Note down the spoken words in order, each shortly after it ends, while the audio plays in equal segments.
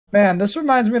Man, this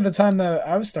reminds me of the time that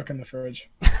I was stuck in the fridge.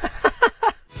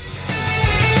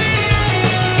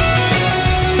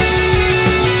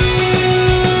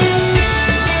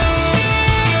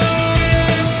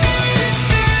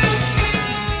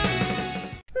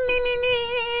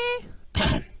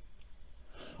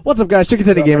 What's up, guys? Chicken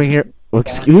Teddy Gaming here. Oh,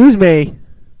 excuse me.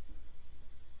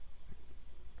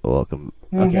 Welcome.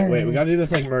 Okay, wait. We gotta do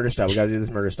this like murder style. We gotta do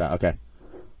this murder style. Okay.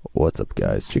 What's up,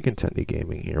 guys? Chicken Teddy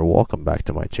Gaming here. Welcome back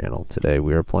to my channel. Today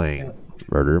we are playing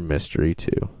Murder Mystery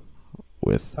 2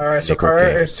 with. All right, so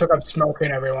Carter took up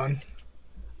smoking, everyone.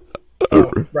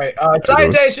 Oh, right.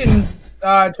 Citation,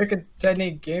 Chicken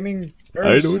Teddy Gaming.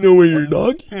 I don't know what you're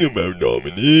talking about,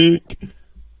 Dominic.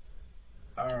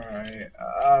 All right.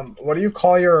 What do you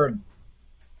call your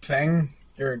thing?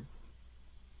 Your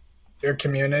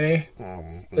community?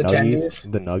 The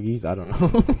Nuggies? The Nuggies? I don't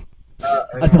know.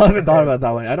 I still haven't thought about that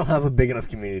one. I don't have a big enough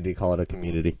community to call it a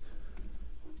community.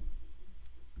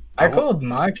 I called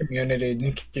my community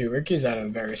NICKRICK at a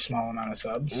very small amount of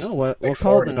subs. You know what? Like we'll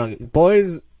call it the Nuggies.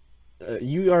 Boys,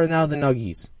 you are now the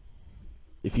Nuggies.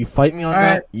 If you fight me on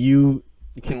that, you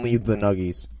can leave the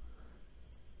Nuggies.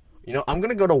 You know, I'm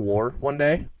gonna go to war one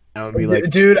day. And I'll be like,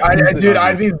 dude,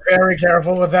 I'd be very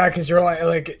careful with that because you're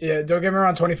like, yeah, don't get me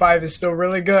wrong, 25 is still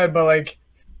really good, but like,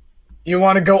 you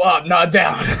want to go up, not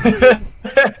down.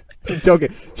 I'm joking,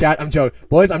 chat. I'm joking,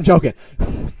 boys. I'm joking.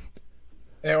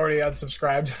 They already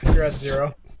unsubscribed. You're at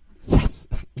 0. Yes,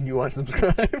 you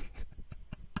unsubscribed.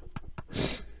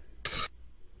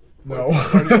 No.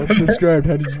 Already unsubscribed.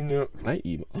 How did you know? Can I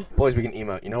emote? Boys, we can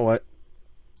emote. You know what?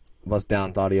 Bust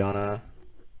down, Tatiana.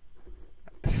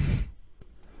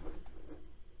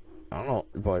 I don't know,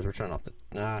 boys. We're turning off the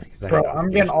because Bro, I'm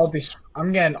getting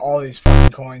all these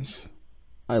fucking coins.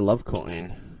 I love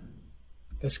coin.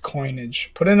 This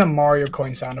coinage. Put in a Mario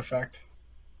coin sound effect.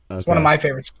 Okay. It's one of my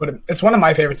favorites. It's one of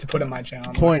my favorites to put in my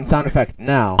channel. Coin sound effect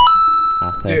now.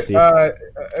 Dude,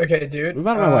 okay, dude. Move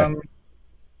out of my way.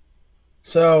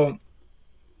 So,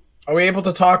 are we able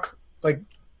to talk like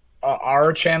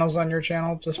our channels on your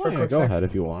channel just for a quick go second? ahead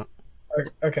if you want.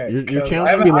 Okay. Your channel's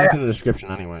gonna be linked in the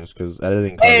description anyways, because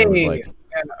editing was like.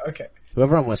 Okay.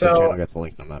 Whoever I'm with, the channel gets the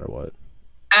link no matter what.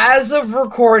 As of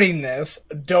recording this,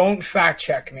 don't fact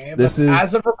check me. This is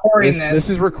This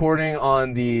is recording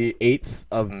on the 8th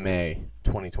of May,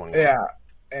 2021.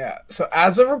 Yeah. So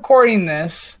as of recording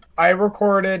this, I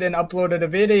recorded and uploaded a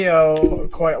video.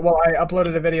 I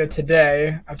uploaded a video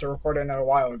today after recording it a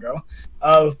while ago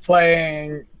of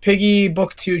playing Piggy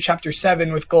Book 2, Chapter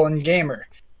 7 with Golden Gamer.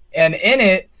 And in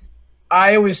it,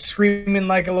 I was screaming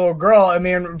like a little girl. I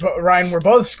mean, Ryan were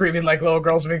both screaming like little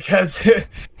girls because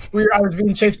I was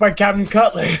being chased by Captain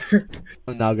Cutler.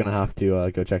 I'm now gonna have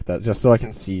to go check that just so I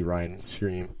can see Ryan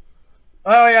scream.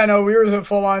 Oh yeah, no, we were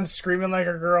full on screaming like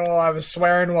a girl. I was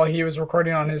swearing while he was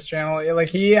recording on his channel. Like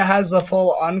he has a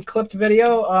full unclipped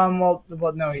video. Well,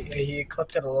 no, he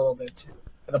clipped it a little bit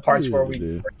for the parts where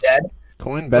we were dead.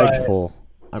 Coin bag full.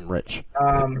 I'm rich.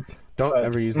 Don't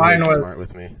ever use the word smart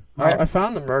with me. Oh, I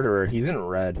found the murderer. He's in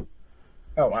red.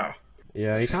 Oh, wow.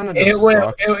 Yeah, he kind of just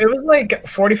sucks. It was like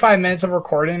 45 minutes of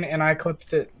recording, and I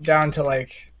clipped it down to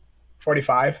like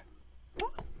 45.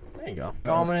 There you go.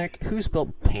 Dominic, who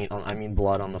spilled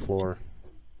blood on the floor?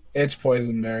 It's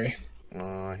Poisonberry.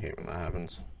 Oh, I hate when that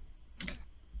happens.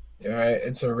 Yeah, right.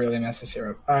 It's a really messy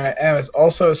syrup. Alright, anyways,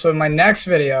 also, so my next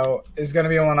video is going to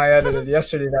be one I edited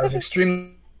yesterday that I was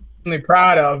extremely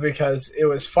proud of because it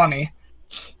was funny.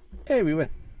 Hey, we win.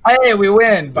 Hey, we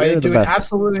win by doing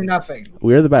absolutely nothing.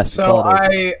 We're the best. So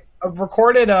I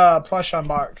recorded a plush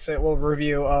unbox. It will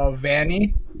review of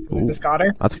Vanny. Just got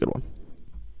her. That's a good one.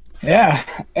 Yeah,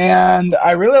 and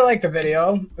I really like the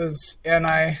video.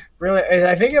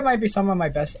 I think it might be some of my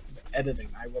best editing.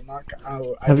 I will not. I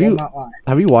will not lie.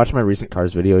 Have you watched my recent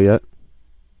Cars video yet?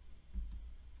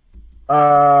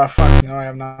 Fuck no, I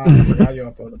have not. I forgot you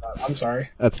uploaded that. I'm sorry.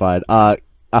 That's fine.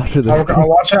 After this, I'll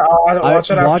watch it. I'll watch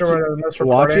it after this recording.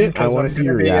 Watch it. I want to see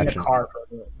your reaction. All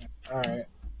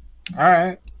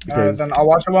right. Then I'll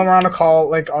watch it when we're on a call,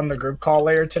 like on the group call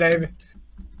later today.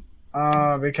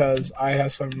 Because I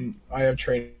have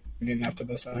training after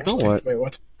this. Actually. You know what? Wait,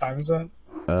 what time is it?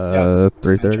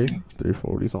 3:30,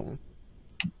 3:40 something.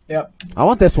 Yep. I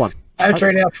want this one. I have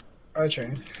training.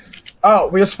 Oh,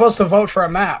 we were supposed to vote for a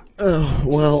map.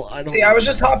 Well, I don't. See, I was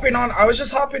just hopping on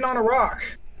a rock.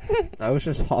 I was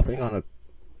just hopping on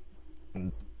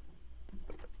a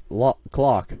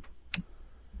clock.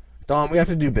 Dom, we have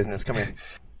to do business. Come here.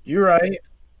 You're right.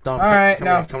 Dom,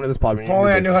 come to this pod. We need to do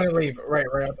business. I knew how to leave. Right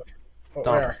up there.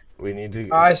 Dom, where? We need to.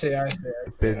 I see.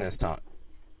 Business talk.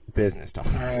 Business talk.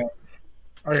 All right.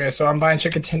 Okay, so I'm buying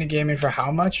Chicken Teddy Gaming for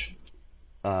how much?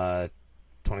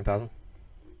 20,000.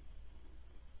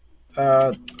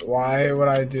 Why would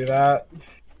I do that?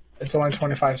 It's only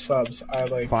 25 subs. I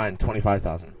like. Fine,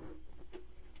 25,000.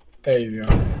 There you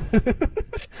go.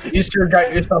 You sure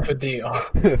got yourself a deal.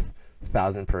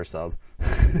 1,000 per sub.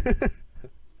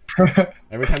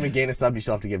 Every time you gain a sub, you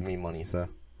still have to give me money. So.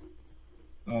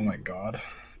 Oh my god.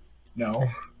 No.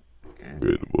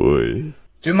 Good boy.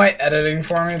 Do my editing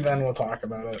for me, then we'll talk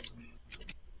about it.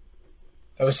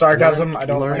 That was sarcasm. I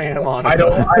don't learn like Animon. I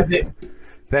don't. I did.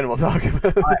 Then we'll talk about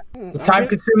it. As time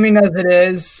consuming as it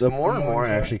is. The more and more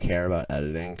I actually care about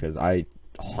editing, because I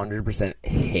 100%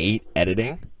 hate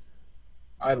editing.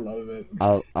 I love it.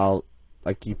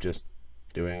 I keep just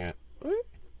doing it.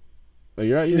 But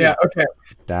you're yeah. Okay.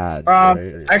 Dad.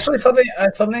 Right? Actually, something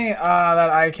that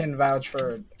I can vouch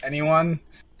for anyone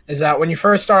is that when you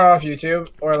first start off YouTube,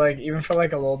 or like even for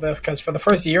like a little bit, because for the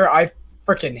first year I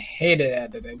freaking hated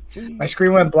editing. My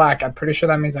screen went black. I'm pretty sure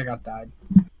that means I got died.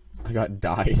 I got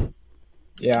died.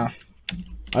 Yeah.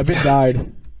 I've been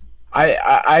died.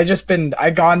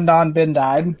 I gone on been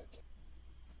died.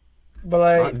 But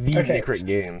like the NICKRICK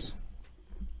games.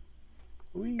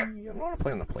 I want to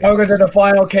play on the play. Welcome to the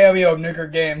final cameo of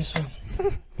NICKRICK games.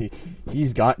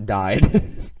 He's got died.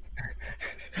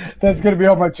 That's gonna be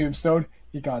on my tombstone.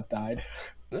 He got died.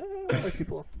 Like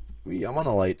people. I'm on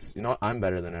the lights. You know what? I'm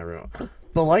better than everyone.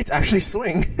 The lights actually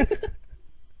swing.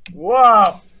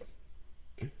 Whoa.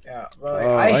 Yeah, but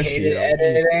like, I hated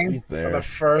editing he's for the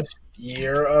first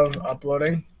year of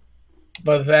uploading,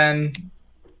 but then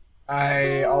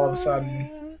I all of a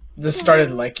sudden just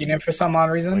started liking it for some odd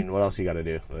reason. I mean, what else you got to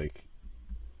do? Like,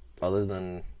 other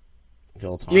than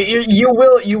kill time. You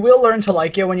will learn to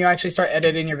like it when you actually start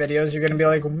editing your videos. You're gonna be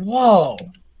like, whoa,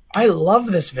 I love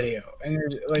this video, and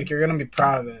you're gonna be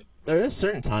proud of it. There is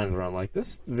certain times where I'm like,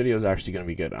 this video is actually gonna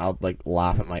be good. I'll like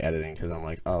laugh at my editing because I'm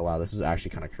like, oh wow, this is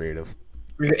actually kind of creative.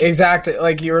 Exactly.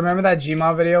 Like, you remember that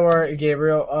Gmod video where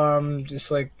Gabriel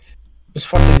just like was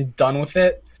fucking done with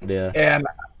it? Yeah.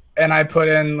 And I put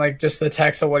in like just the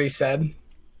text of what he said.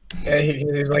 And he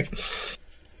was like,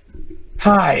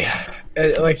 "Hi,"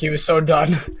 like he was so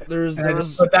done. I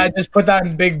just put that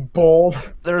in big bold.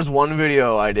 There's one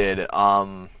video I did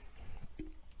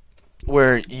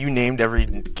where you named every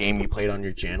game you played on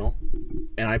your channel,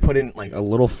 and I put in like a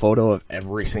little photo of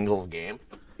every single game.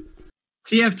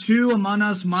 TF2, Among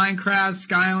Us, Minecraft,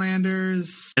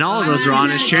 Skylanders. And all of those are on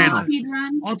his channel.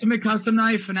 Ultimate Custom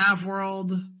Night, FNAF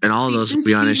World. And all of those will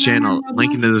be on his channel.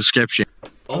 Link in the description.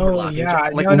 Oh,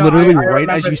 yeah. Like, literally right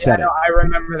as you said it. I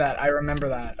remember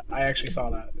that. I actually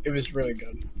saw that. It was really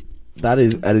good. That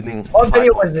is editing. What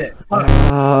video was it?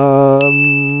 I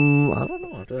don't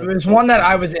know. It was one that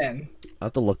I was in. I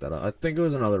have to look that up. I think it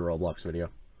was another Roblox video.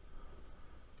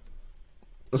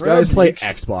 Those guys play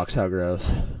Xbox. How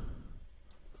gross.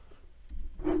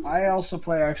 I also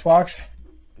play Xbox.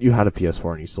 You had a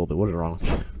PS4 and you sold it. What is wrong with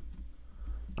you?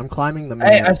 I'm climbing the man.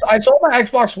 Hey, I sold my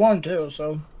Xbox One too,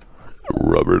 so.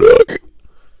 Rubber duck.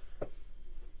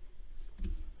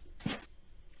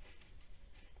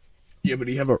 Yeah, but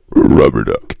you have a rubber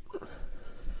duck.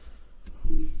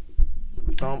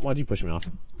 Why'd you push me off?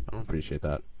 I don't appreciate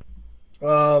that.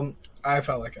 I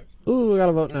felt like it. Ooh, I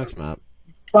gotta vote next map.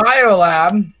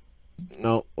 Biolab.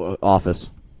 No,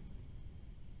 office.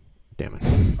 Damn it.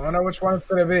 I don't know which one it's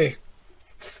gonna be.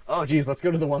 Oh, jeez, let's go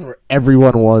to the one where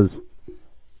everyone was.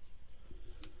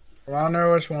 I don't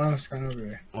know which one it's gonna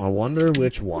be. I wonder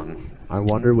which one.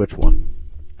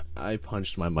 I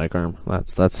punched my mic arm.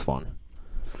 That's fun.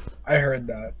 I heard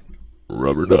that.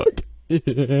 Rubber duck.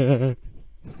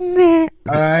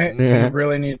 I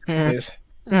really need to sneeze.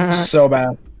 So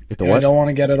bad. I don't want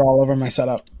to get it all over my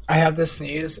setup. I have to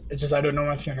sneeze. It's just I don't know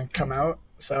what's gonna come out,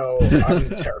 so I'm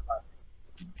terrified.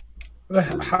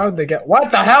 How did they get?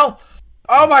 What the hell?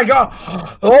 Oh my god!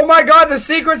 Oh my god! The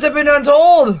secrets have been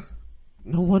untold.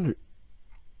 No wonder.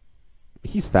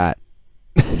 He's fat.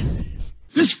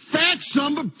 This fat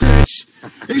son of a bitch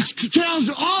is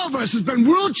challenging all of us. Has been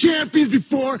world champions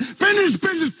before. Been in this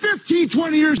business 15,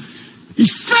 20 years.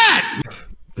 He's fat.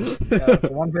 Yeah, the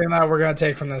one thing that we're gonna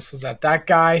take from this is that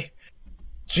guy,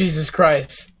 Jesus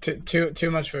Christ,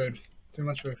 too much food. Too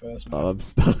much food for this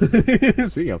man.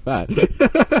 Speaking of fat.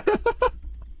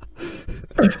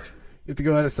 You have to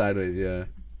go at it sideways, yeah.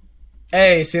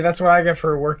 Hey, see, that's what I get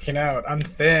for working out. I'm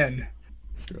thin.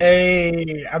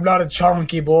 Hey, I'm not a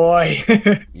chunky boy.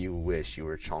 You wish you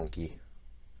were chunky.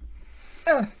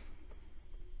 Yeah.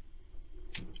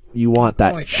 You want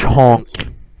that chunk.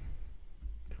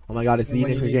 Oh my god, it's the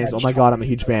NICKRICK games. Oh my god, I'm a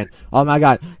huge fan. Oh my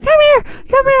god. Come here!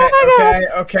 Oh my god!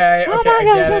 Okay, oh my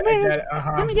god, I get it.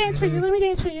 Let me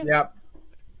dance for you, Yep.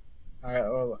 Alright,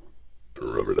 well,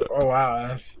 Rubber duck. Oh wow,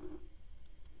 that's.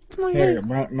 Hey,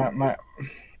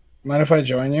 mind if I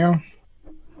join you?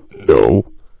 No.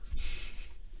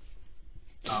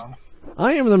 Oh.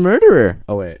 I am the murderer.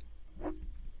 Oh wait.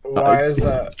 Why is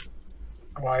that?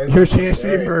 Why is Your that so chance to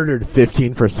be scary? murdered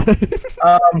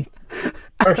 15%.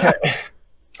 Okay.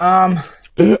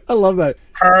 I love that.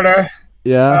 Carter.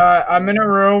 Yeah. I'm in a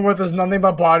room where there's nothing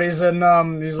but bodies and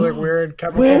these like weird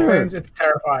chemical Where? things. It's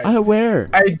terrifying. Where?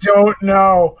 I don't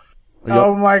know. Yep.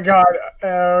 Oh my god.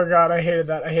 Oh god, I hated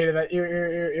that. I hated that.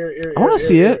 Ew, I want to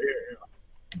see it.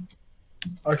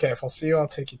 Okay, if I'll see you, I'll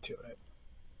take you to it.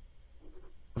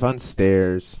 I found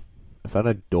stairs. I found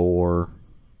a door.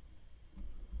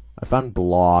 I found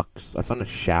blocks. I found a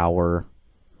shower.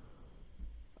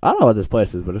 I don't know what this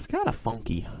place is, but it's kind of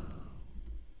funky.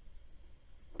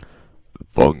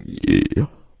 Funky.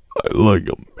 I like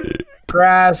them big.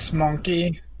 Grass,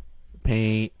 monkey.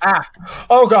 Paint. Ah!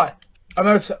 Oh god! I'm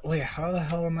outside. Wait, how the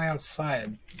hell am I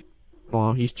outside?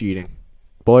 Oh, he's cheating.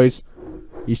 Boys,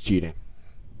 he's cheating.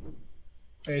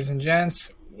 Ladies and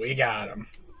gents, we got him.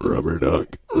 Rubber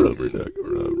duck. Rubber duck.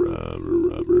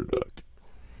 Rubber duck.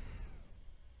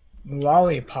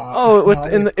 Lollipop. Oh,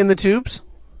 in the tubes?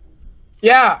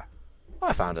 Yeah! Oh,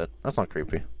 I found it. That's not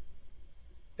creepy.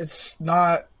 It's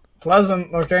not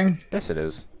pleasant looking. Yes, it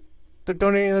is. They're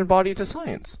donating their body to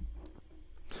science.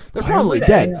 They're Why probably would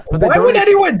dead. anyone- But they Why would donate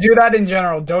anyone do that in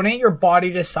general? Donate your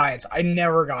body to science. I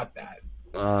never got that.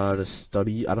 to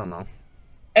study. I don't know.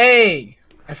 Hey!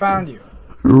 I found you.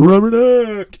 Rubber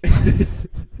duck.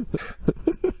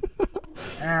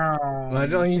 Ow.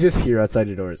 Imagine you just hear outside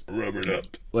your doors. Rubber duck.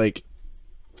 Like,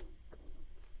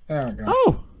 There we go.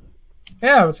 oh,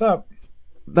 Yeah, what's up?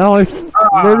 now I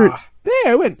murdered. Ah.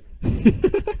 There, I win.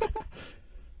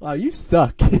 Wow, you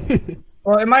suck.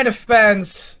 Well, in my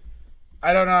defense,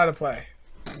 I don't know how to play.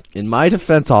 In my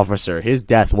defense, officer, his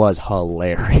death was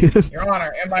hilarious. Your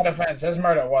Honor, in my defense, his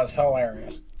murder was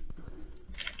hilarious.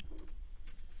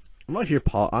 I'm not here,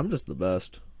 Paul. I'm just the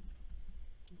best.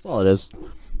 That's all it is.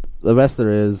 The best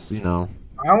there is, you know.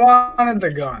 I wanted the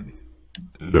gun.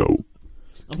 No.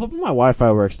 I'm hoping my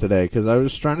Wi-Fi works today because I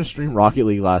was trying to stream Rocket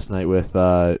League last night with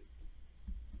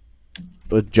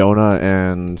Jonah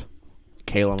and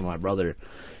Caleb and my brother.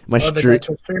 My Oh, the stream, dead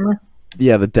Twitch streamer?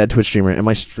 yeah, the dead Twitch streamer, and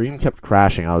my stream kept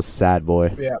crashing. I was a sad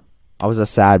boy. Yeah. I was a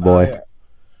sad boy.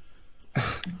 Yeah.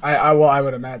 I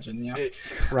would imagine, yeah. Like,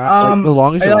 the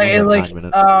longest it was like 9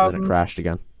 minutes, and then it crashed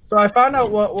again. So I found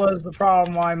out what was the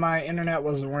problem why my internet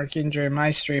wasn't working during my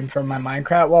stream from my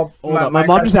Minecraft. Well, Hold on, my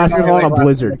mom just asked me if I want a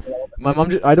blizzard. My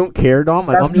mom, I don't care, Dom.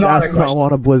 My mom just asked me if I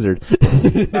want a blizzard.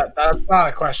 That's not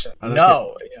a question.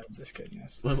 No. Yeah, I'm just kidding.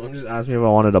 Yes. My mom just asked me if I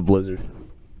wanted a blizzard.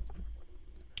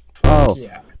 Oh.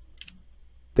 Yeah.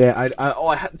 Yeah,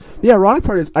 I had. The ironic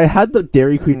part is I had the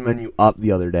Dairy Queen menu up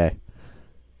the other day.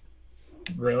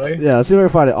 Really? Yeah, let's see if I can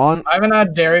find it on. I haven't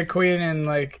had Dairy Queen in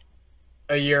like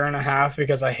a year and a half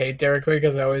because I hate Dairy Queen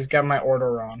because I always get my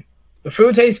order wrong. The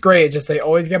food tastes great, just they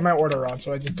always get my order wrong,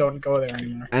 so I just don't go there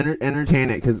anymore. Entertain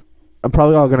it, because I'm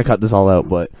probably all gonna cut this all out,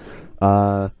 but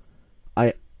not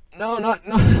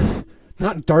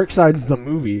Dark Side's the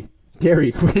movie.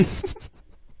 Dairy Queen.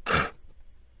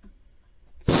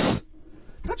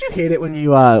 Don't you hate it when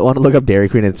you want to look up Dairy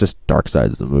Queen and it's just Dark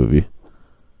Side's the movie?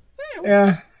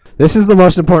 Yeah. This is the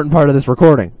most important part of this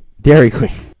recording. Dairy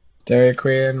Queen. Dairy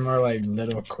Queen, more like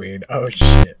Little Queen. Oh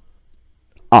shit.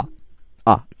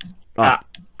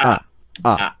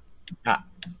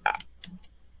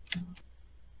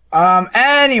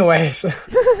 Anyways.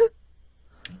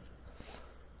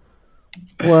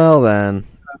 Well then.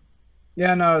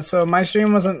 Yeah, no, so my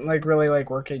stream wasn't like really like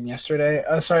working yesterday.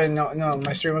 No,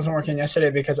 my stream wasn't working yesterday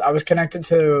because I was connected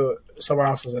to someone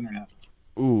else's internet.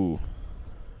 Ooh.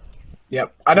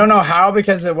 Yep. I don't know how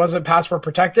because it wasn't password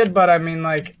protected, but I mean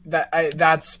like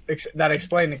that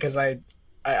explained it because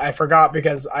I forgot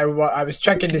because I was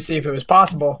checking to see if it was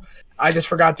possible. I just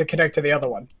forgot to connect to the other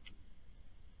one.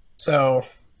 So,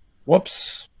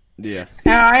 whoops. Yeah.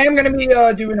 I am gonna be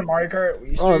doing a Mario Kart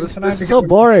Wii stream this tonight is so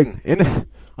boring.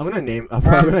 I'm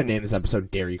probably gonna name this episode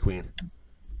Dairy Queen.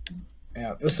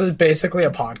 Yeah, this is basically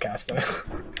a podcast.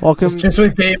 Welcome. It's just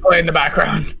with gameplay in the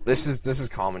background. This is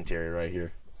commentary right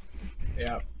here.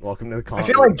 Yeah. Welcome to the I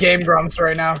commentary. feel like Game Grumps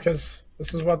right now because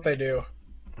this is what they do.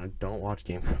 I don't watch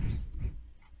Game Grumps.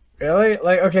 Really?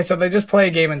 Like, okay, so they just play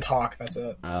a game and talk. That's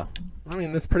it. Oh, I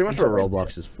mean that's pretty much what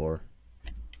Roblox is for.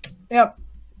 Yep.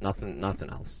 Nothing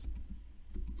else.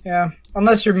 Yeah.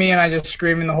 Unless you're me and I just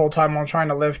screaming the whole time while trying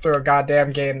to live through a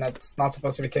goddamn game that's not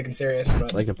supposed to be taken serious.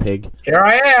 But Like a pig. here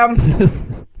I am.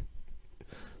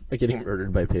 Like getting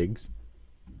murdered by pigs.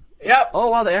 Yep. Oh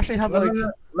wow, they actually have like.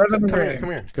 Come Come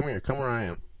here. Come where I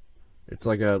am. It's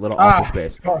like a little office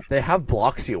space. They have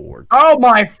Bloxy awards. Oh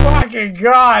my fucking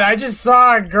god! I just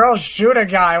saw a girl shoot a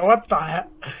guy. What the heck?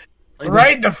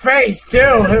 Right in the face too.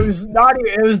 It was not.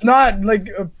 It was not like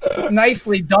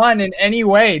nicely done in any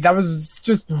way. That was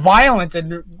just violent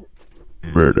and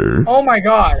murder. Oh my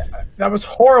god, that was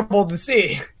horrible to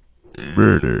see.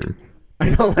 Murder. I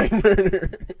don't like murder.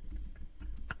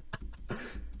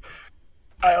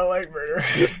 I don't like murder.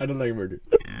 I don't like murder.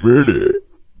 Murder.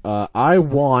 I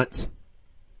want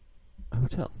a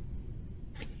hotel.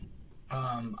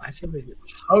 I see what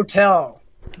hotel.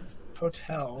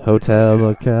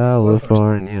 Hotel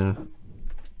California.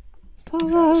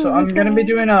 So I'm gonna be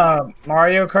doing a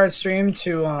Mario Kart stream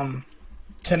to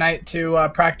tonight to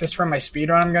practice for my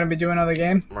speedrun. I'm gonna be doing another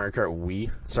game. Mario Kart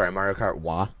Wii. Sorry, Mario Kart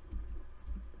Wah.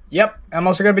 Yep, I'm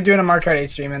also gonna be doing a Mario Kart 8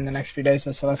 stream in the next few days,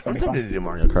 so that's gonna be fun. I'm to do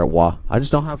Mario Kart Wah. I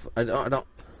just don't have. I don't.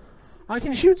 I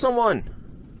can shoot someone.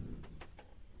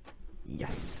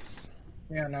 Yes.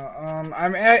 Yeah, no.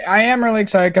 I am really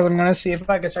excited because I'm gonna see if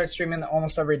I can start streaming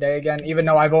almost every day again, even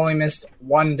though I've only missed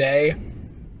one day.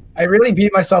 I really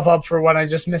beat myself up for when I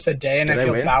just miss a day, and I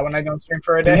feel bad when I don't stream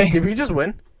for a day. Did we just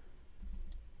win?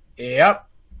 Yep.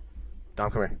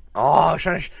 Dom, come here. Oh, I was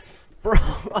trying to. Bro,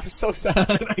 I'm so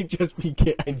sad. I just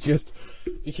became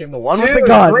the one Dude, with the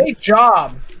gun. Great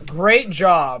job. Great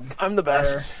job. I'm the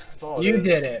best. That's all you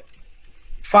did it.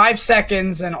 5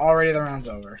 seconds and already the round's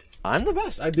over. I'm the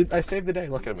best. I saved the day.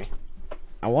 Look at me.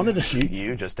 I wanted to shoot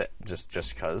you just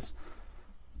cause.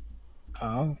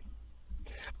 Oh.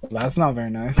 Well, that's not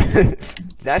very nice.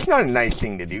 That's not a nice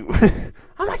thing to do.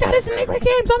 Oh my god, it's the NICKRICK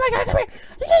games. Oh my god, come here.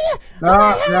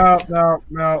 Yeah.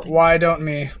 No. Why don't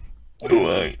me? Why do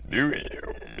you,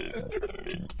 Mr.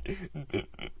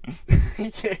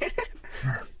 Nick?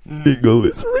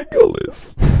 Nicholas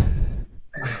Richolas.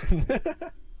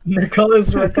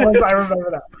 Nicholas Richolas, I remember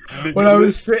that. When I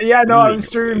was streaming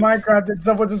Minecraft and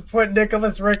someone just put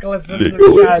Nicholas Richolas in the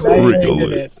chat. I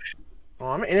hated it. Oh,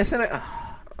 I'm innocent.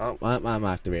 Oh, I'm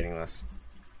activating this.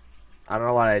 I don't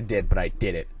know what I did, but I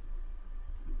did it.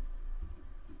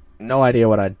 No idea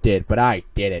what I did, but I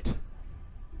did it.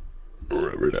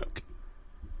 Rubber duck.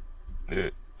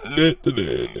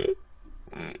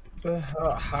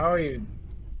 How are you?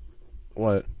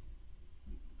 What?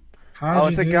 How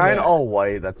it's a guy in all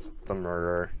white. That's the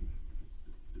murderer.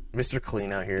 Mr.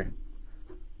 Clean out here.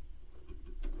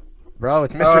 Bro,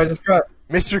 it's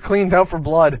Mr. Clean's out for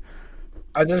blood.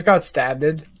 I just got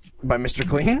stabbed. By Mr.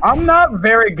 Clean? I'm not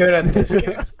very good at this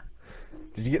game.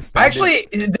 Did you get stabbed? Actually,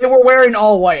 they were wearing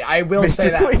all white. I will say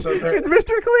that. Clean. So it's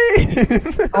Mr.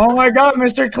 Clean! Oh my god,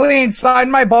 Mr. Clean, sign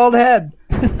my bald head.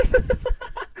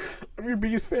 I'm your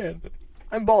biggest fan.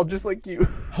 I'm bald just like you.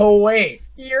 Oh wait,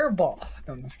 you're bald.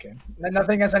 No, I'm just kidding.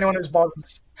 Nothing against anyone who's bald.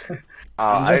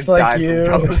 Just like you.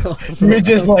 You're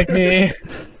just like me.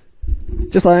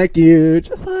 Just like you,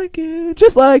 just like you,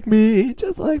 just like me,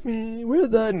 just like me. We're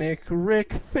the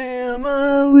NICKRICK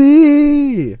family.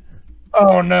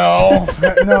 Oh no,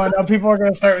 no! People are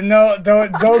gonna start. No,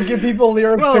 don't give people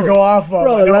lyrics to go off of.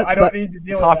 Bro, I don't need to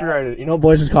deal with copyrighted. You know,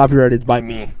 boys is copyrighted by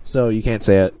me, so you can't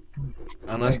say it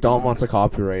unless Dom wants the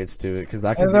copyrights to it, because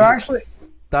that could be actually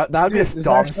that would be a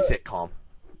Dom sitcom.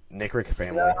 NICKRICK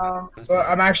family. But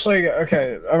I'm actually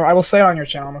okay. I will say it on your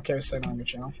channel. I'm okay with saying it on your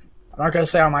channel. I'm not gonna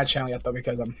say it on my channel yet though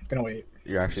because I'm gonna wait.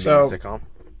 You're actually doing a sitcom?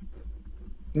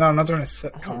 No, I'm not doing a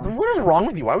sitcom. Then what is wrong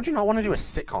with you? Why would you not want to do a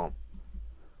sitcom?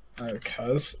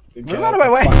 Because move out of my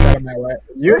way.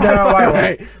 You get out of my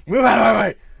way. Move out of my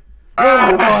way. Move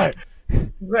out of my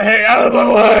way. Hey, out of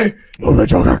my way. Move the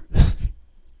Joker.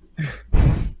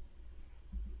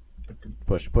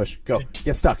 Push, go.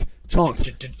 Get stuck. Chonked.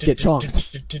 Get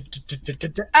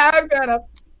chonked. I'm gonna.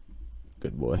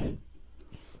 Good boy.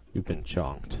 You've been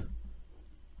chonked.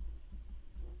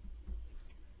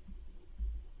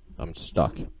 I'm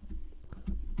stuck.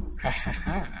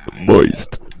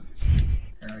 Moist.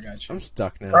 Here, I got you. I'm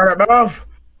stuck now. Alright, move!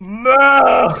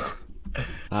 Move!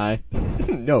 Hi.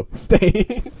 No,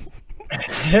 stay.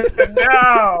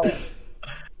 No!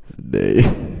 Stay.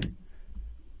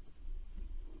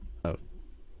 Oh.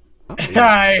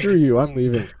 Hi. Screw you, I'm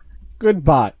leaving.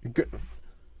 Goodbye.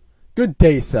 Good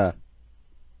day, sir.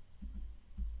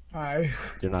 Hi.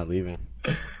 You're not leaving.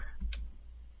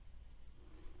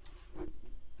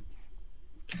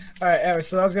 Alright, anyway,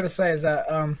 so what I was gonna say is that,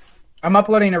 I'm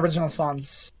uploading original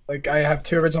songs. Like, I have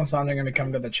 2 original songs that are gonna be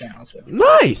coming to the channel, so.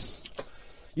 Nice!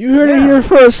 You heard it here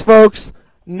first, folks.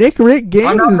 NICKRICK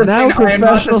Games is now a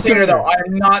professional singer. Though. I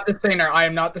am not the singer.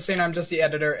 I'm just the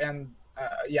editor, and,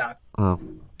 yeah. Oh.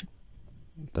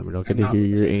 Then we don't get to hear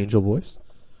your angel voice?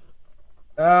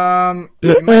 You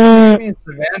might hear me in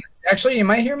Savannah. Actually, you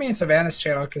might hear me in Savannah's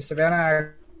channel because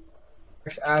Savannah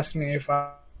asked me if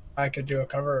I could do a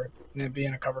cover, be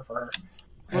in a cover for her.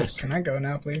 Nice. Can I go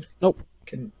now, please? Nope.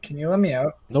 Can you let me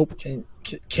out? Nope. Can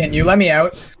you let me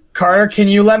out? Carter, can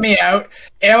you let me out?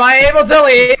 Am I able to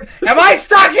leave? Am I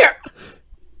stuck here?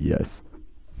 Yes.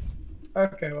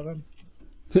 Okay, well then.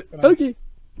 Okay.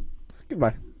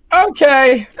 Goodbye.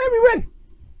 Okay. Hey, we win.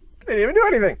 Didn't even do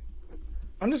anything.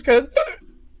 I'm just gonna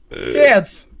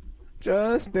dance.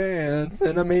 Just dance,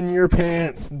 and I'm in your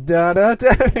pants. Da da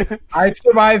da. I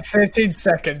survived 15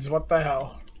 seconds. What the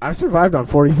hell? I survived on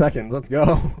 40 seconds. Let's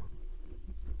go.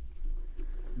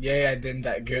 Yeah, I didn't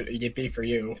that good. Yippee for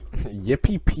you.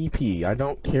 Yippee pee pee. I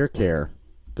don't care.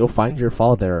 Go find your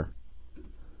father.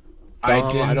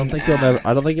 I don't think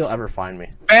you'll ever find me.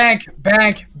 Bank.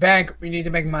 We need to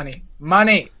make money.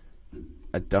 Money.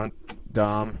 I don't,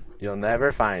 Dom. You'll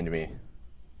never find me.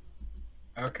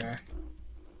 Okay.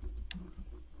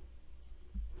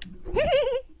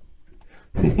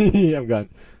 I'm gone.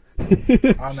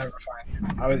 I'll never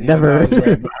find you. Never. I was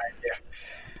way behind you.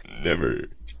 Never.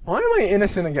 Why am I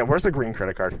innocent again? Where's the green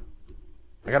credit card?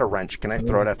 I got a wrench. Can I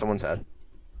throw it at someone's head?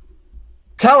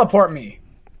 Teleport me.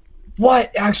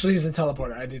 What actually is a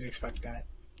teleporter? I didn't expect that.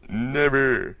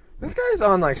 Never. This guy's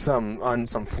on like some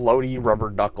floaty rubber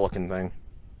duck looking thing.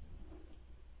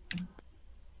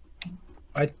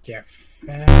 What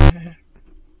the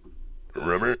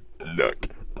Rubber duck.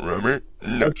 Rubber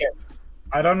duck. Okay.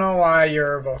 I don't know why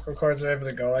your vocal cords are able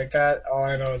to go like that. All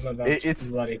I know is that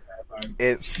that's bloody terrifying.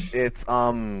 It's Where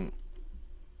am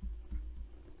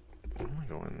I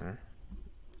going there?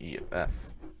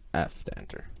 F to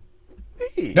enter.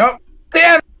 Hey. Nope.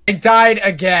 Damn! I died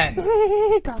again.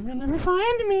 Tom, you'll never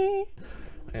find me.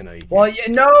 I know you can't. Well, yeah,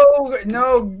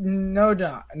 no,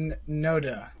 da.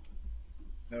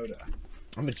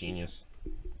 I'm a genius.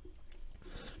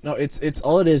 No, it's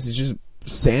all it is just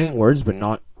saying words but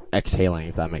not exhaling,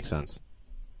 if that makes sense.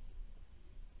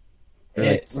 Or,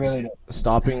 like, It really does.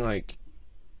 stopping like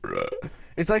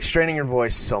it's like straining your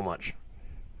voice so much.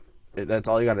 That's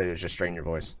all you gotta do is just strain your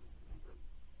voice.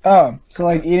 Oh, so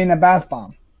like eating a bath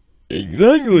bomb.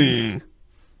 Exactly.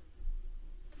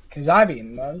 Because I've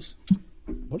eaten those.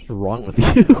 What's wrong with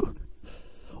you?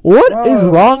 What is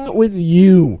wrong with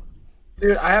you?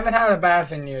 Dude, I haven't had a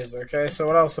bath in years, okay? So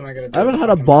what else am I gonna do? I haven't had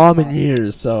a bomb in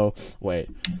years, so wait.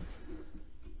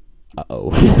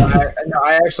 Uh-oh.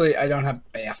 I don't have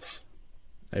baths.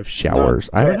 I have showers.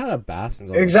 I haven't had a bath since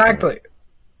I was Exactly.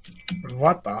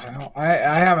 What the hell? I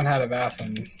haven't had a bath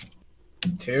in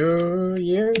 2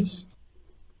 years.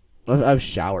 I've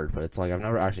showered, but it's like I've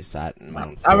never actually sat in my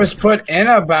own I was put in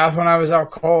a bath when I was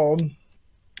out cold.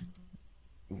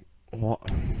 Well,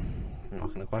 I'm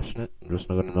not gonna question it. I'm just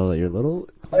not gonna know that you're little.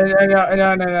 No.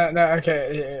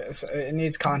 Okay, it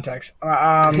needs context.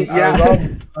 Yeah.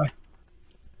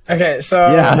 Okay,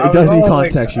 so yeah, it does need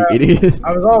context, you idiot.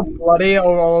 I was all bloody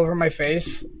all over my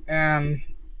face and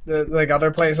the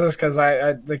other places because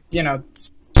I shit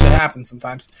happens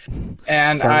sometimes.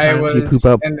 And Sometimes I was you poop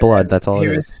out blood. That's all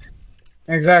it is.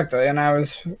 Exactly, and I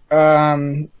was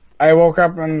I woke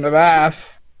up in the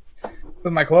bath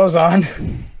with my clothes on,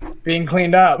 being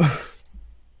cleaned up.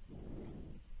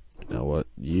 You know what?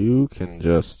 You can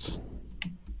just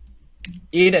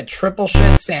eat a triple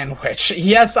shit sandwich.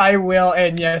 Yes, I will,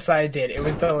 and yes, I did. It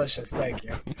was delicious. Thank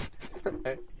you.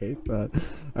 I hate that.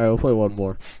 Alright, we'll play one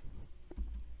more.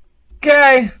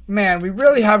 Okay, man, we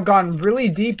really have gone really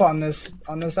deep on this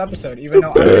episode, even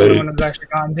though I'm the only one who's actually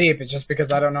gone deep. It's just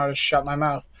because I don't know how to shut my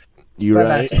mouth. You But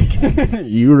right? that's okay.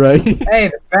 You right? Hey,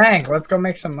 the bank. Let's go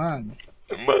make some money.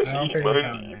 Money.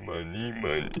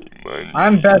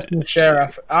 I'm best in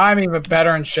sheriff. I'm even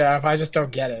better in sheriff. I just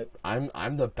don't get it.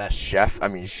 I'm the best chef. I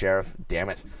mean sheriff. Damn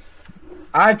it.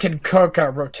 I can cook a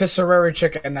rotisserie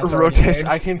chicken. That's already made.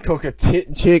 I can cook a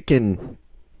chicken.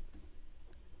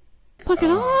 Look at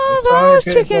all those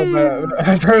those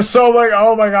chickens. There's so many.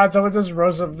 Oh my god! Someone just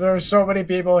roasted. There's so many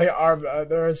people here are.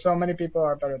 There are so many people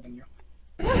are better than you.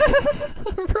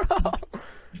 Bro.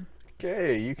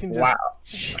 Okay, you can just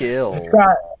chill.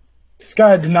 This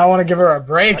guy did not want to give her a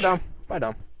break. Bye,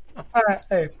 Dom. Oh. Alright,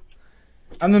 hey.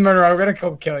 I'm the murderer. I'm gonna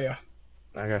go kill you.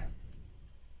 Okay.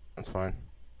 That's fine.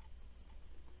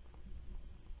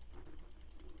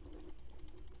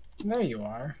 There you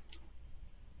are.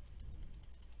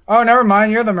 Oh, never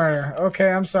mind. You're the murderer.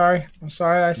 Okay, I'm sorry. I'm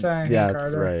sorry I said anything, Yeah, Carter.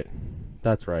 that's right.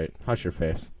 That's right. Hush your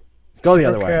face. Go the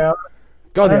other way.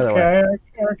 Go the other way.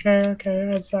 Okay.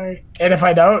 I'm sorry. And if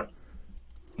I don't?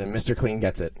 Then Mr. Clean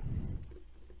gets it.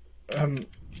 Can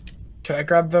I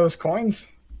grab those coins?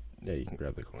 Yeah, you can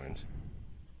grab the coins.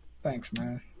 Thanks,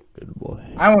 man. Good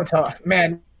boy. I won't tell.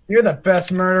 Man, you're the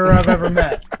best murderer I've ever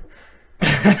met.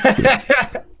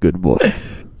 Good boy.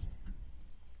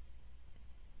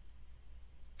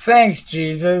 Thanks,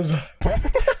 Jesus.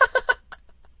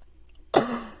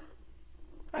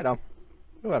 Hi, Dom.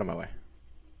 Move out of my way.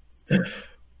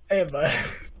 Hey, bud.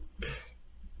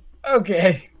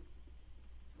 Okay.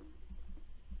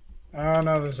 Oh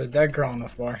no, there's a dead girl on the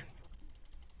floor.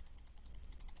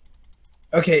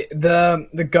 Okay,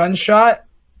 the gunshot.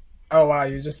 Oh wow,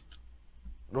 you just.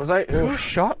 Who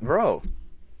shot, bro?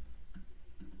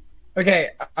 Okay,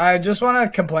 I just want to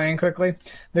complain quickly.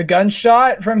 The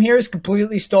gunshot from here is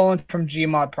completely stolen from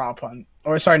Gmod Prop Hunt.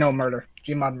 Or sorry, no, murder.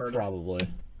 Gmod murder. Probably.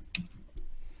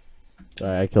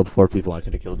 Sorry, I killed 4 people. I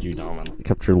could have killed you, Dom. I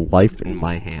kept your life in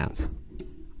my hands.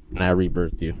 And I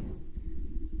rebirthed you.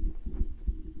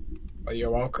 Oh, you're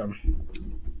welcome.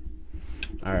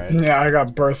 Alright. Yeah, I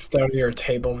got birthed out of your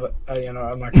table, but, you know,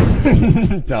 I'm not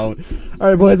gonna Don't.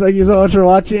 Alright, boys, thank you so much for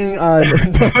watching. Check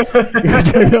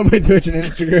out my Twitch and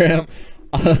Instagram.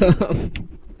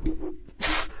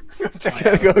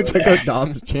 Go check out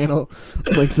Dom's channel.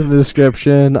 Links in the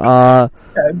description. You know,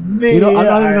 I'm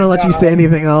not even gonna let you say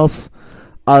anything else.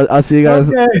 I'll see you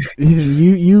guys. Okay.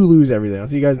 You lose everything. I'll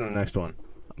see you guys in the next one.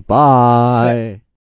 Bye.